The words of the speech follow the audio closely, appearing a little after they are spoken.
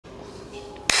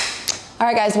All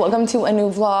right, guys, welcome to a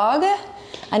new vlog.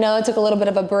 I know it took a little bit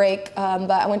of a break, but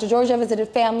I went to Georgia, visited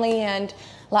family, and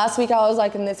last week I was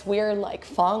like in this weird like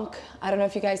funk. I don't know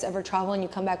if you guys ever travel and you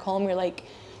come back home, you're like,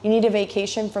 you need a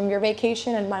vacation from your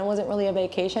vacation, and mine wasn't really a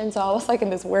vacation, so I was like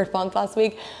in this weird funk last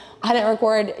week. I didn't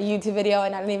record a YouTube video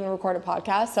and I didn't even record a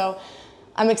podcast, so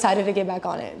I'm excited to get back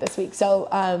on it this week.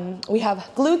 So we have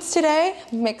glutes today,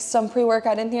 mixed some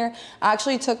pre-workout in here. I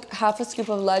actually took half a scoop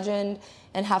of Legend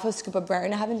and half a scoop of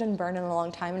Burn. I haven't done Burn in a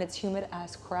long time and it's humid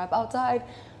as crap outside.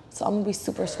 So I'm gonna be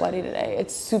super sweaty today.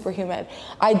 It's super humid.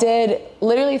 I did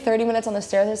literally 30 minutes on the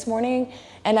stairs this morning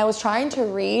and I was trying to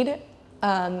read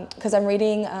because I'm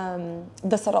reading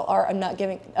The Subtle Art of Not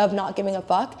Giving a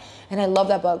Fuck. And I love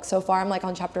that book. So far I'm like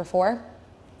on chapter 4.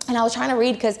 And I was trying to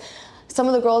read because some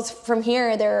of the girls from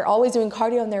here, they're always doing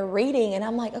cardio and they're reading, and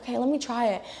I'm like, okay, let me try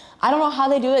it. I don't know how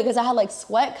they do it because I had like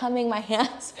sweat coming, my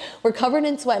hands were covered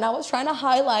in sweat, and I was trying to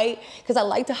highlight because I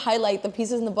like to highlight the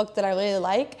pieces in the book that I really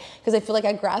like because I feel like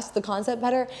I grasped the concept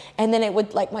better, and then it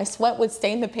would like my sweat would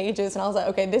stain the pages, and I was like,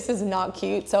 okay, this is not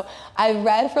cute. So I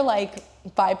read for like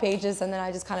 5 pages and then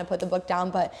I just kind of put the book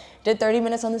down, but did 30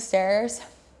 minutes on the stairs.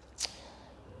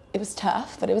 It was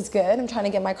tough, but it was good. I'm trying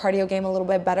to get my cardio game a little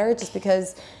bit better just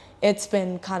because it's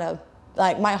been kind of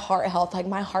like my heart health, like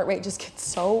my heart rate just gets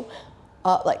so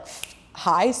like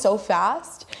high so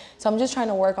fast. So I'm just trying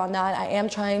to work on that. I am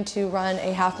trying to run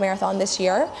a half marathon this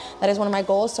year. That is one of my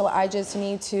goals. So I just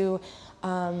need to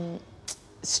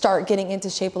start getting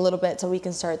into shape a little bit so we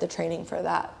can start the training for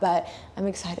that. But I'm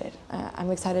excited.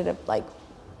 I'm excited to like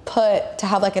to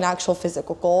have like an actual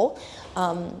physical goal,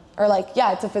 or like,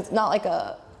 yeah, it's not like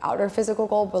a outer physical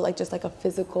goal, but like just like a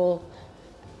physical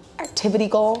activity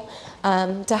goal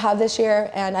to have this year.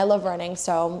 And I love running,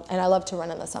 and I love to run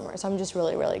in the summer, so I'm just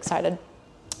really, really excited.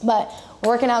 But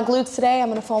working out glutes today. I'm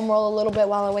gonna foam roll a little bit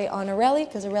while I wait on Aurelie,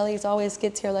 because Aurelie always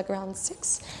gets here like around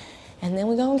 6, and then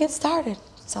we're gonna get started.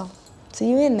 So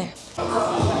see you in there.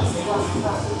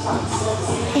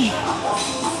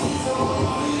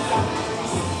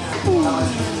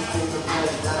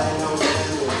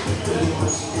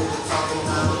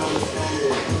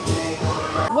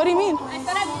 What do you mean? I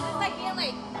said I'm just like being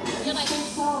like, you're like.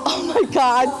 Oh my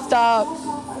God, stop.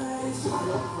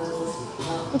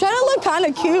 I'm trying to look kind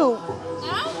of cute. No?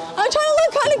 I'm trying to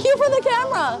look kind of cute for the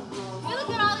camera. You look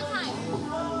good all the time.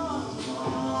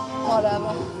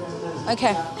 Whatever.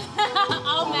 Okay.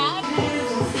 All mad?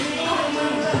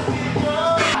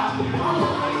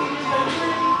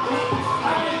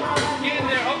 Get in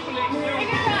there, hopefully.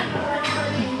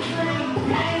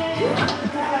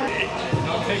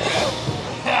 I'll take that.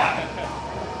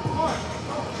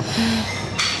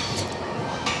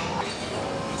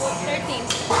 13.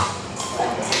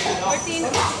 14.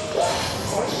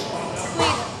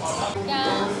 Squeeze.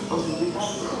 Down.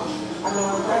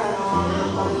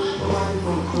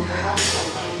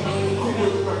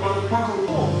 Come on.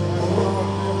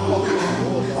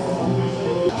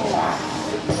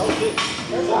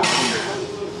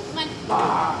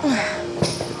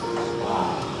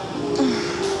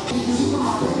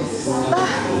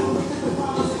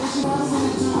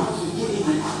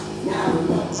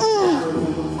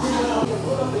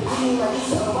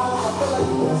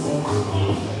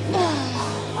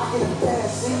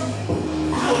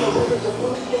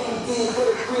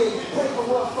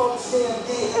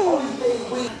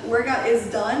 Workout is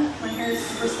done. My hair is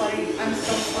super sweaty. I'm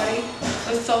so sweaty. It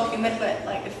was so humid, but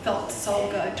like it felt so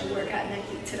good to work at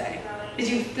Nike today. Did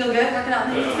you feel good working out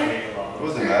Nike today? It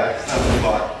wasn't bad. It's not too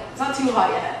hot. It's not too hot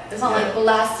yet. It's not like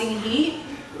blasting heat,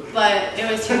 but it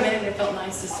was humid and it felt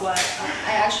nice to sweat.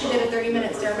 I actually did a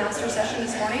 30-minute Stairmaster session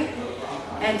this morning,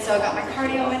 and so I got my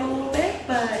cardio in a little bit.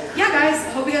 But yeah,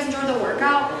 guys, hope you guys enjoyed the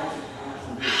workout.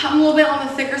 I'm a little bit on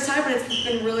the thicker side, but it's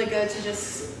been really good to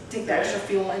just take the extra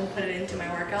fuel and put it into my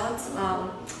workouts.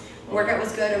 Workout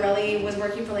was good. Aurelie was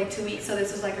working for like 2 weeks, so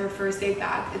this was like her first day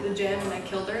back at the gym, and I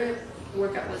killed her.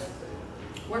 Workout was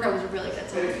really good,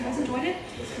 so I hope you guys enjoyed it.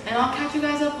 And I'll catch you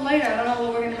guys up later. I don't know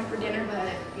what we're gonna have for dinner,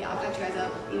 but yeah, I'll catch you guys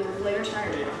up either later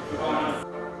tonight or tomorrow.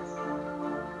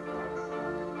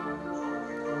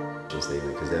 Mission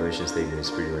statement, because that mission statement is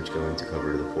pretty much going to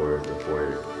cover the four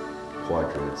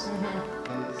quadrants.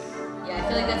 Yeah, I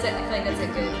feel like that's it. I feel like that's a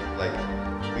good. Like,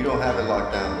 we don't have it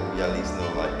locked down, but we at least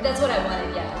know, like. That's what I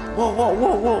wanted, yeah. Whoa, whoa,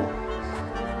 whoa, whoa.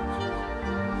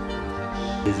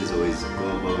 This is always go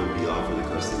above and beyond for the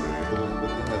customer. What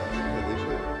the heck have they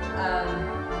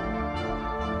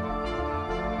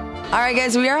put? All right,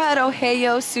 guys, we are at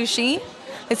Oheyo Sushi.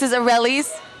 This is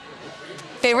Aurelie's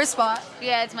favorite spot.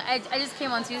 Yeah, it's I just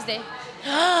came on Tuesday.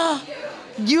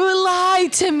 You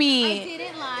lied to me. I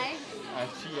didn't lie.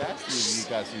 asked you if you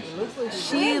got sushi.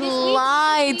 She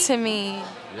lied to me.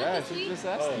 Yeah, she just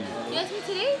asked you. You asked me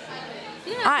today?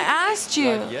 I asked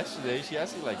you. Like yesterday, she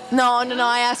asked you like. No,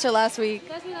 I asked her last week.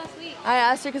 You asked me last week. I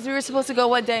asked her because we were supposed to go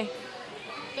what day?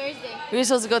 Thursday. We were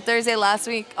supposed to go Thursday last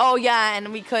week. Oh yeah,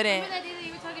 and we couldn't. Remember that day that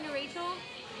you were talking to Rachel?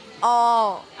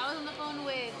 Oh. I was on the phone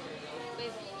with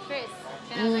Chris,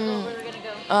 and I was like, oh, where we're gonna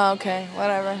go. Oh, okay,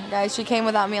 whatever. Guys, she came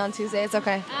without me on Tuesday. It's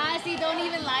okay. See, don't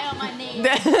even lie on my name.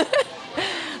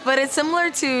 But it's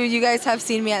similar to, you guys have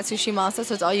seen me at Sushi Masa,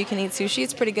 so it's all you can eat sushi.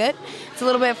 It's pretty good. It's a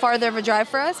little bit farther of a drive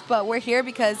for us, but we're here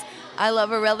because I love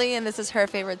Aurelie and this is her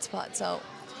favorite spot. So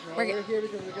we're here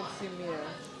because we're going to see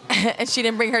Mia. And she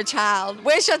didn't bring her child.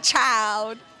 Where's your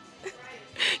child?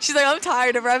 She's like, I'm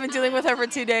tired of her. I've been dealing with her for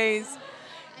 2 days.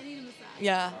 I need a massage.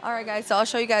 Yeah. All right, guys. So I'll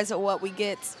show you guys what we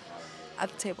get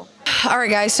at the table. All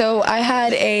right, guys. So I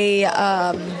had a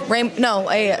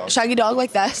a shaggy dog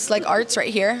like this, like Art's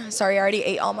right here. Sorry, I already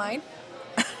ate all mine.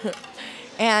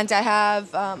 And I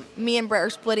have me and Brett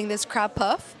are splitting this crab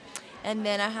puff, and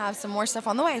then I have some more stuff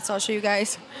on the way. So I'll show you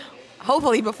guys.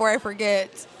 Hopefully, before I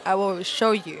forget, I will show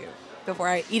you before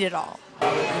I eat it all. All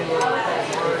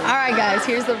right, guys.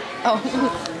 Here's the All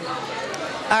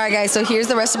right, guys. So here's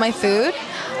the rest of my food.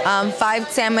 5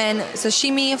 salmon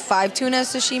sashimi, 5 tuna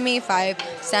sashimi, 5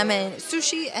 salmon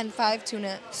sushi, and 5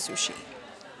 tuna sushi.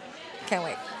 Can't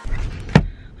wait.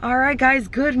 All right, guys,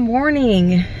 good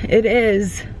morning. It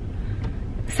is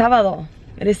Sábado.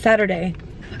 It is Saturday.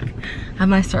 I have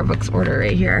my Starbucks order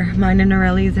right here. Mine and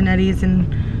Aurelie's and Eddie's,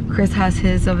 and Chris has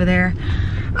his over there.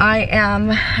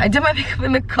 I did my makeup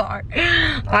in the car.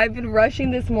 I've been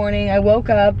rushing this morning. I woke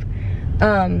up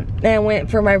and went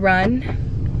for my run.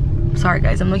 Sorry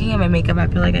guys, I'm looking at my makeup. I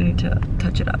feel like I need to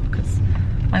touch it up because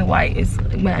my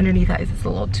underneath eyes is a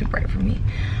little too bright for me.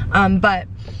 But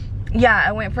yeah,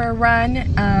 I went for a run.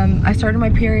 I started my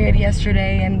period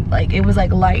yesterday and like it was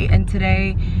like light, and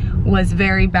today was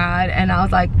very bad, and I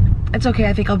was like, it's okay,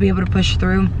 I think I'll be able to push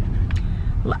through.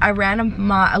 I ran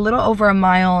a little over a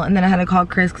mile, and then I had to call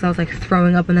Chris because I was like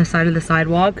throwing up on the side of the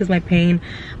sidewalk because my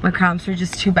cramps were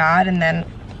just too bad, and then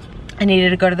I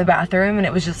needed to go to the bathroom, and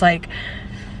it was just like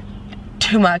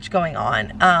too much going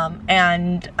on.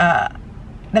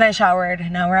 Then I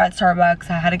showered. Now we're at Starbucks.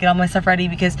 I had to get all my stuff ready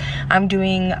because I'm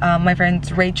doing my friend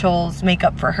Rachel's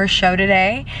makeup for her show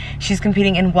today. She's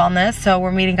competing in wellness, so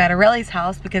we're meeting at Aurelie's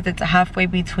house because it's halfway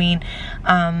between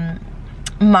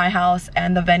my house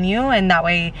and the venue, and that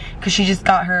way, because she just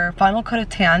got her final coat of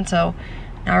tan, so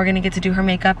now we're gonna get to do her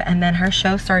makeup, and then her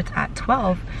show starts at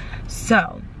 12.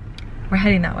 So we're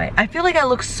heading that way. I feel like I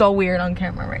look so weird on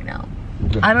camera right now.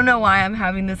 I don't know why I'm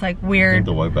having this like weird. I think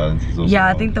the white balance is also yeah,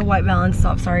 off. I think the white balance is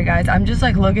off. Sorry guys. I'm just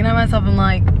like looking at myself and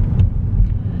like,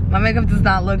 my makeup does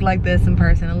not look like this in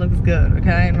person. It looks good,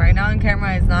 okay? And right now on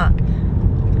camera it's not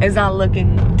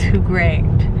looking too great.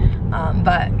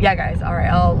 But yeah guys, all right,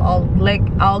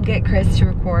 I'll get Chris to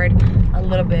record a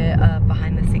little bit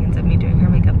behind the scenes of me doing her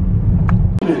makeup.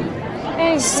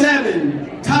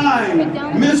 7-time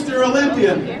Mr.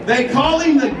 Olympia. They call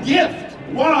him the gift.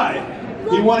 Why?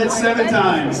 He won it 7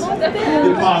 times.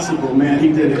 Impossible, man.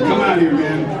 He did it. Come out here,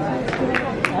 man.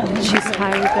 She's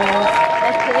tired, guys.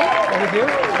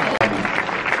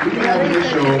 He's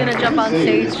gonna jump on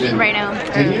stage right now.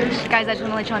 Guys, I just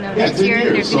want to let y'all know next year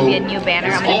there's gonna be a new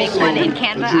banner. I'm gonna make one in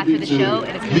Canva after the show,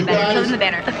 and it's gonna be better. Show them the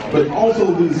banner. But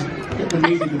also these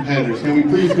amazing competitors. Can we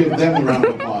please give them a round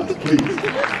of applause, please?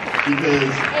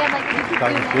 Because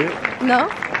No?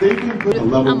 they can put a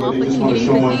level where they just want to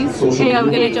show on social media. I'm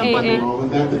gonna jump on it. All of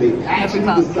that, but they actually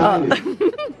decided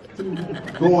to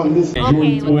go on this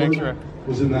Okay, Jordan tour.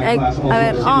 Was in that class also.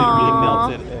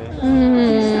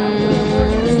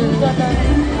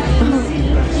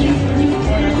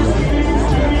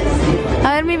 A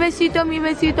ver, mi besito, mi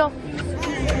besito.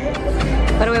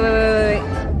 But wait.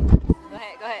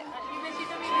 Go ahead.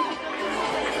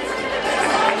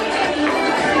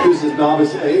 This is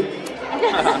novice A.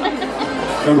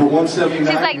 Number 179.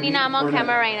 She's like, Nina, I'm on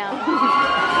camera right now.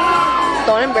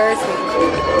 Don't embarrass me.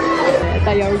 I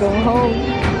thought y'all were going home.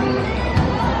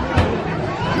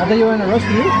 I thought you were in a rush to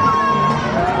leave.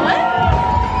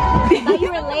 I thought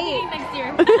you were late. Next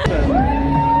year. Go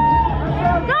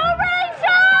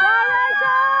Rachel!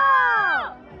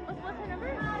 What's her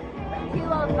number?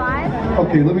 205.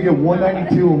 Okay, let me get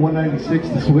 192 and 196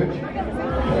 to switch.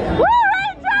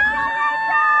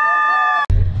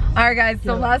 All right, guys.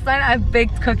 So last night I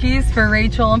baked cookies for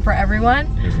Rachel and for everyone.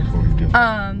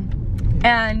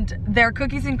 And they're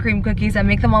cookies and cream cookies. I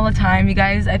make them all the time. You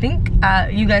guys, I think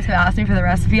you guys have asked me for the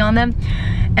recipe on them,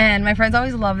 and my friends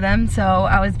always love them. So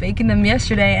I was baking them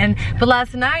yesterday, but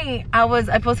last night I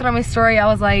posted on my story. I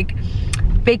was like,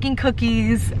 baking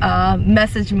cookies,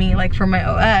 messaged me like for my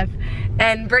OF.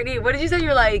 And Brittany, what did you say?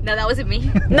 You're like, No, that wasn't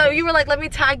me. no, you were like, let me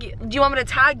tag you. Do you want me to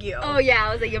tag you? Oh yeah,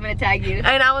 I was like, I'm gonna tag you.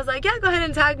 And I was like, yeah, go ahead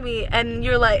and tag me. And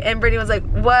you're like, and Brittany was like,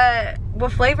 what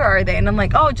flavor are they? And I'm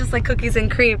like, oh, just like cookies and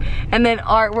cream. And then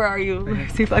Art, where are you?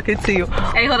 Let's see if I can see you.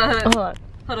 Hey, hold on.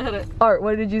 Hold on. Art,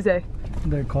 what did you say?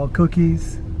 They're called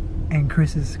cookies and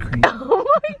Chris's cream. Oh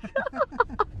my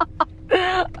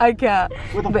god. I can't.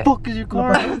 Where the fuck is your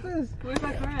car? Where's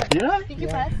my car at? Yeah? I think you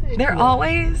passed it. They're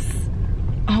always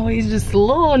just a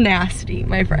little nasty,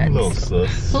 my friends. A little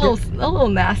sus. A little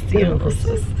nasty, a little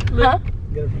sus. Huh?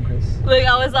 Get it from Chris. Look,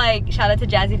 I was like, shout out to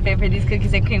Jazzy Faye for these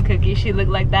cookies and cream cookies. She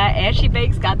looked like that, and she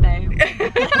bakes, goddamn.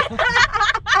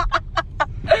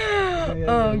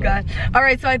 Oh god. All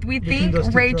right, so we think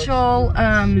Rachel.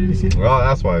 Well,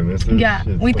 that's why I missed it. Yeah,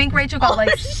 Shit, we fuck. think Rachel got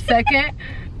like second.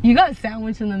 You got a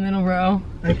sandwich in the middle row.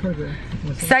 I put it.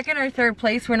 Second or third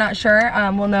place, we're not sure.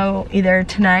 We'll know either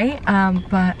tonight.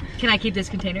 But Can I keep this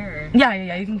container? Or?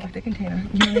 yeah, you can keep the container.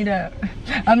 You don't need to.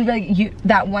 I'm like you.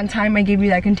 That one time I gave you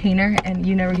that container and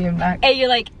you never gave it back. Hey, you're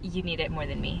like, you need it more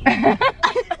than me.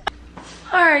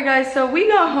 All right, guys. So we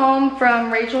got home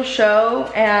from Rachel's show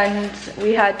and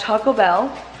we had Taco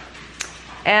Bell,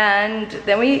 and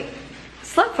then we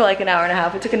slept for like an hour and a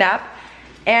half. We took a nap.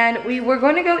 And we were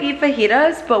going to go eat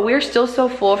fajitas, but we're still so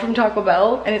full from Taco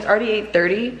Bell, and it's already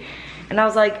 8:30. And I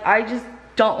was like, I just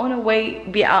don't want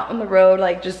to be out on the road,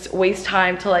 like just waste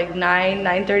time till like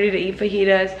 9:30 to eat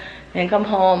fajitas and come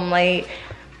home late.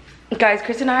 Guys,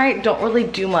 Chris and I don't really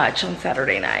do much on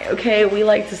Saturday night, okay? We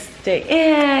like to stay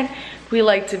in, we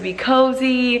like to be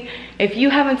cozy. If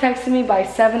you haven't texted me by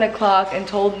 7 o'clock and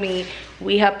told me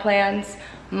we have plans,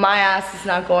 my ass is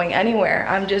not going anywhere.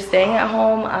 I'm just staying at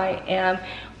home. I am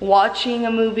watching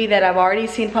a movie that I've already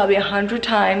seen probably 100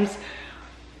 times.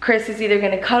 Chris is either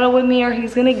gonna cuddle with me or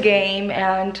he's gonna game,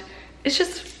 and it's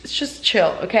just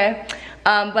chill, okay?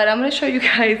 But I'm gonna show you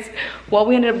guys what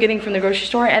we ended up getting from the grocery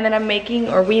store, and then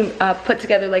we put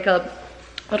together like a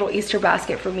little Easter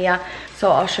basket for Mia, so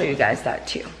I'll show you guys that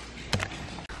too.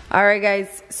 All right,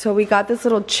 guys, so we got this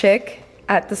little chick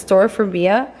at the store for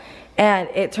Mia. And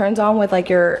it turns on with like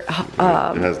your it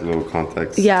has little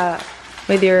contacts. Yeah,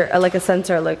 with your like a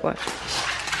sensor, like what?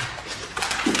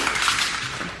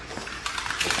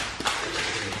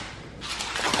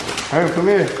 Hey, come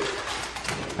here.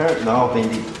 Hey, no,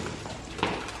 Bendy.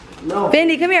 No.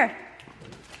 Bendy, come here.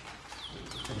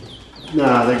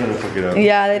 Nah, they're gonna fuck it up.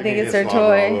 Yeah, they think it's their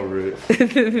toy.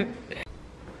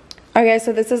 Okay,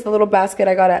 so this is the little basket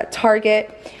I got at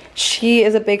Target. She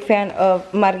is a big fan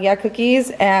of Maria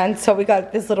cookies, and so we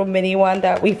got this little mini one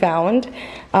that we found.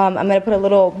 I'm gonna put a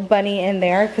little bunny in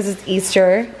there because it's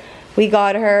Easter. We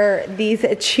got her these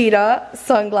cheetah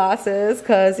sunglasses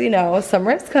because, you know,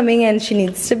 summer is coming and she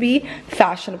needs to be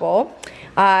fashionable.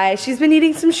 She's been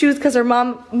needing some shoes because her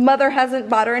mother hasn't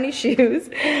bought her any shoes.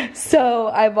 So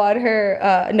I bought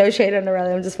her, no shade on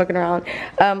Aurelia, I'm just fucking around.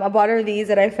 I bought her these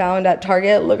that I found at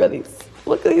Target. Look at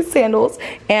these sandals.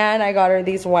 And I got her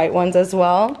these white ones as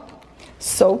well.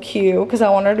 So cute because I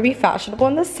want her to be fashionable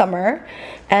in the summer.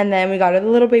 And then we got her the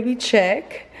little baby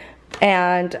chick.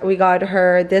 And we got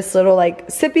her this little like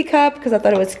sippy cup because I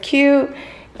thought it was cute.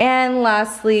 And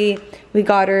lastly, we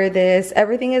got her this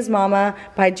Everything is Mama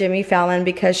by Jimmy Fallon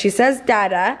because she says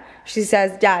dada. She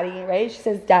says daddy, right? She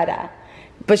says dada.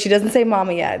 But she doesn't say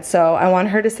mama yet. So I want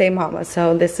her to say mama.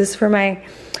 So this is for my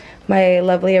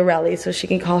lovely Aurelie so she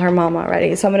can call her mama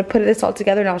already. So I'm going to put this all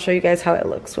together and I'll show you guys how it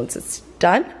looks once it's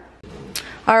done.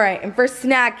 Alright, and for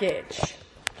snackage.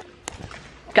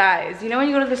 Guys, you know when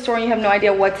you go to the store and you have no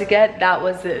idea what to get? That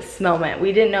was this moment.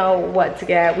 We didn't know what to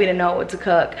get. We didn't know what to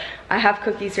cook. I have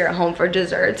cookies here at home for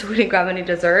dessert, so we didn't grab any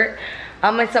dessert.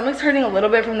 My stomach's hurting a little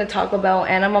bit from the Taco Bell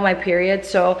and I'm on my period,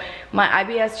 so my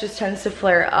IBS just tends to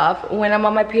flare up when I'm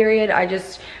on my period.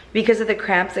 Because of the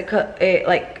cramps, it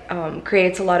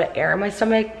creates a lot of air in my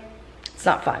stomach. It's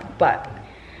not fun, but.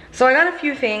 So I got a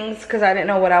few things because I didn't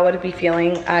know what I would be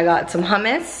feeling. I got some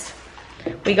hummus.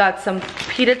 We got some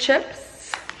pita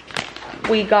chips.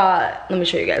 We got, let me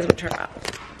show you guys, let me turn around.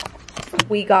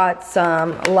 We got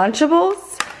some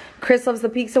Lunchables. Chris loves the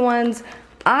pizza ones.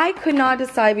 I could not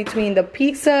decide between the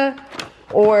pizza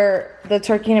or the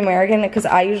turkey and American because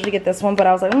I usually get this one, but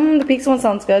I was like, the pizza one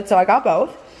sounds good, so I got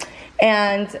both.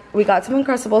 And we got some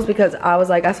Uncrustables because I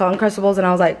saw Uncrustables and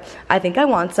I was like, I think I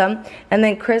want some. And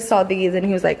then Chris saw these and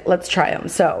he was like, let's try them.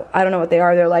 So I don't know what they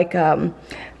are. They're like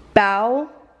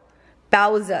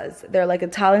Bowzas. They're like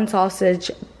Italian sausage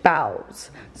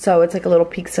bows. So it's like a little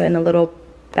pizza and a little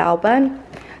bao bun.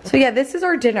 So yeah, this is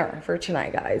our dinner for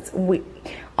tonight, guys.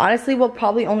 Honestly, we'll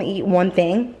probably only eat one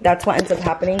thing. That's what ends up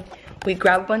happening. we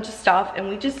grab a bunch of stuff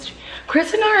and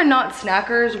Chris and I are not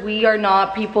snackers. We are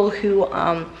not people who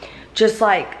just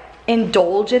like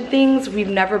indulge in things. We've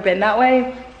never been that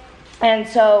way. And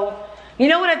so, you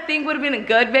know what I think would have been a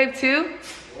good, babe, too?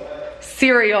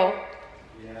 Cereal.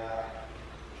 Yeah.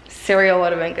 Cereal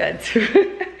would have been good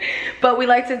too. But we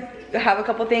like to have a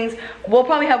couple things. We'll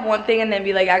probably have one thing and then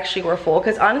be like, actually we're full,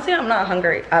 because honestly I'm not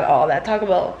hungry at all. That Taco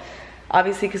Bell,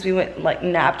 obviously because we went like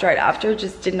napped right after,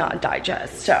 just did not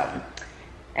digest. So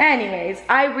anyways,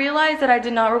 I realized that I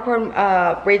did not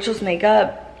record Rachel's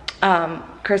makeup.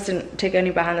 Chris didn't take any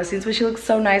behind the scenes, but she looks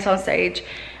so nice on stage.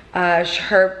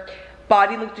 Her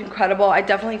body looked incredible. I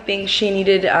definitely think she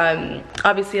needed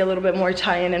obviously a little bit more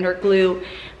tie-in in her glute.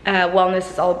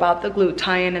 Wellness is all about the glute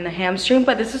tie-in and the hamstring,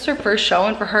 but this is her first show,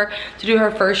 and for her to do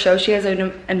her first show, she has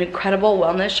an incredible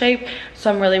wellness shape.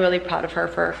 So I'm really proud of her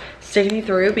for sticking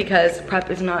through, because prep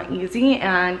is not easy,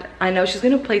 and I know she's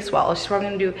gonna place well. She's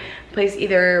probably gonna place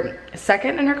either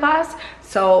second in her class.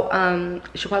 So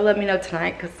she'll probably let me know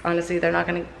tonight, because honestly they're not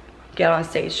gonna get on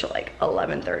stage till like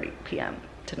 11:30 p.m.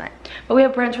 tonight. But we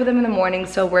have brunch with them in the morning,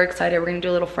 so we're excited. We're gonna do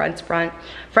a little friends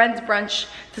brunch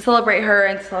to celebrate her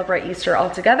and to celebrate Easter all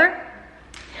together.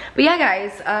 But yeah,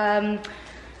 guys,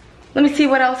 let me see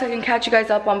what else I can catch you guys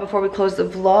up on before we close the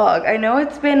vlog. I know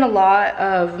it's been a lot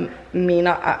of me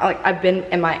I've been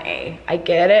MIA. I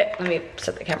get it. Let me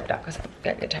set the camera down because I'm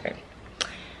gonna get tired.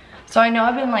 So I know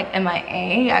I've been like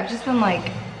MIA. I've just been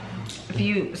like, if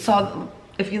you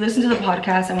listen to the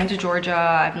podcast, I went to Georgia.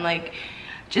 I've been like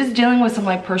just dealing with some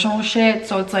like personal shit.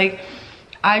 So it's like,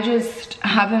 I just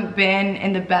haven't been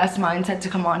in the best mindset to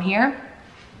come on here.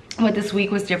 But this week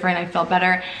was different. I felt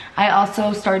better. I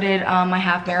also started my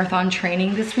half marathon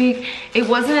training this week. It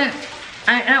wasn't,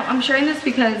 I'm sharing this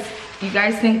because you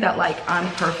guys think that like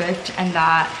I'm perfect and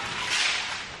that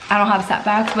I don't have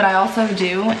setbacks, but I also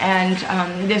do. And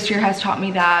this year has taught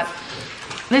me that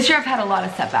this year I've had a lot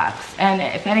of setbacks. And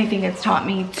if anything, it's taught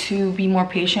me to be more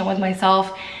patient with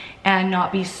myself and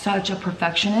not be such a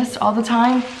perfectionist all the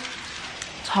time.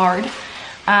 It's hard.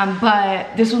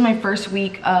 But this was my first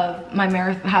week of my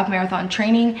half marathon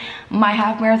training. My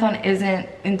half marathon isn't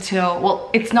until, well,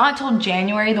 it's not till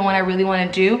January, the one I really want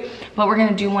to do, but we're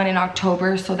gonna do one in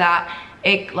October so that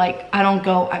it like I don't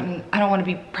want to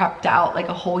be prepped out like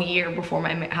a whole year before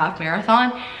my half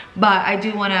marathon. But I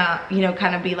do want to, you know,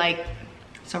 kind of be like,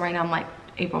 so right now I'm like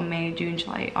April, May, June,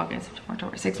 July, August, September,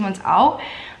 October, 6 months out.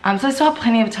 So I still have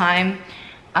plenty of time.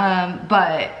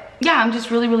 But yeah, I'm just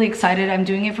really excited. I'm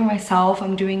doing it for myself.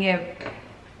 I'm doing it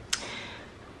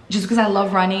just because I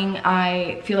love running.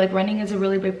 I feel like running is a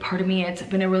really big part of me. It's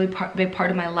been a really big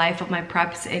part of my life, of my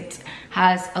preps. It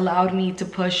has allowed me to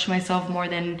push myself more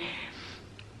than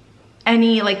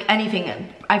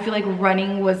anything. I feel like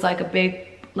running was like a big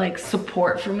like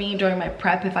support for me during my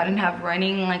prep. If I didn't have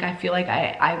running, like I feel like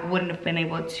I wouldn't have been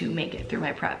able to make it through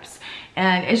my preps.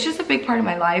 And it's just a big part of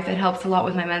my life. It helps a lot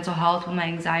with my mental health, with my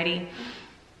anxiety.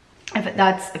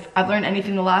 If I've learned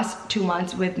anything the last 2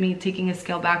 months with me taking a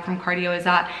scale back from cardio, is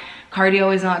that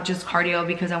cardio is not just cardio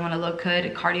because I want to look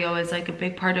good. Cardio is like a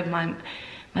big part of my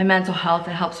mental health.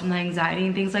 It helps with my anxiety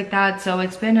and things like that. So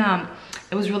it's been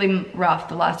it was really rough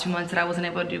the last 2 months that I wasn't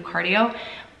able to do cardio,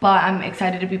 but I'm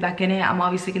excited to be back in it. I'm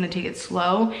obviously going to take it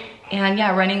slow. And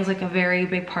yeah, running is like a very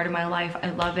big part of my life. I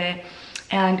love it.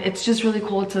 And it's just really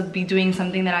cool to be doing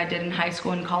something that I did in high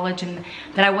school and college and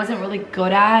that I wasn't really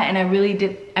good at, and I really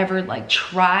did ever like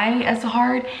try as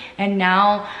hard. And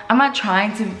now I'm not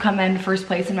trying to come in first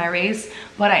place in my race,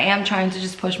 but I am trying to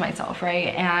just push myself,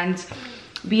 right? And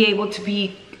be able to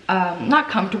be not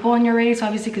comfortable in your race,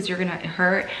 obviously, because you're gonna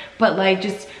hurt, but like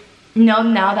just know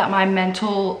now that my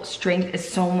mental strength is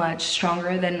so much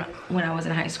stronger than when I was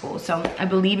in high school. So I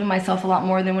believe in myself a lot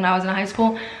more than when I was in high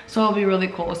school. So it'll be really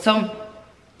cool. So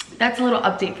that's a little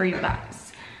update for you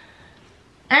guys.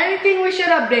 Anything we should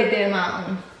update there,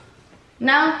 Mom?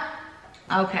 No?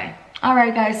 Okay. All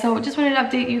right, guys. So just wanted to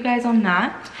update you guys on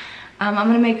that. I'm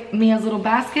gonna make Mia's little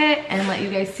basket and let you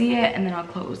guys see it, and then I'll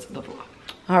close the vlog.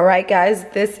 All right, guys.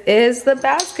 This is the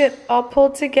basket all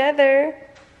pulled together.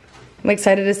 I'm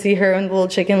excited to see her and the little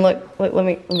chicken. Look, let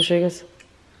me show you guys.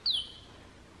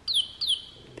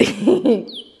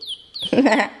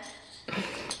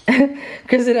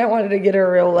 Chris and I wanted to get her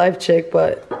a real life chick,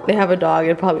 but they have a dog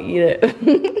and probably eat it.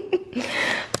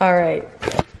 All right,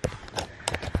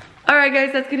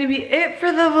 guys, that's gonna be it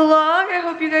for the vlog. I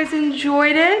hope you guys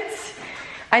enjoyed it.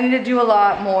 I need to do a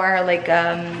lot more like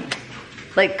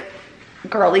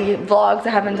girly vlogs. I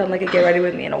haven't done like a get ready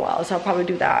with me in a while, so I'll probably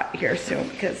do that here soon,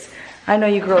 because I know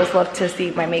you girls love to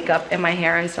see my makeup and my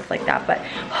hair and stuff like that. But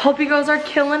hope you guys are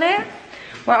killing it.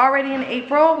 We're already in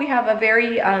April. We have a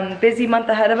very busy month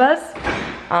ahead of us.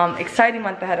 Exciting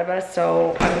month ahead of us,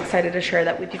 so I'm excited to share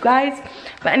that with you guys.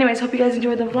 But anyways, hope you guys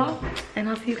enjoyed the vlog, and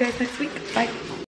I'll see you guys next week. Bye.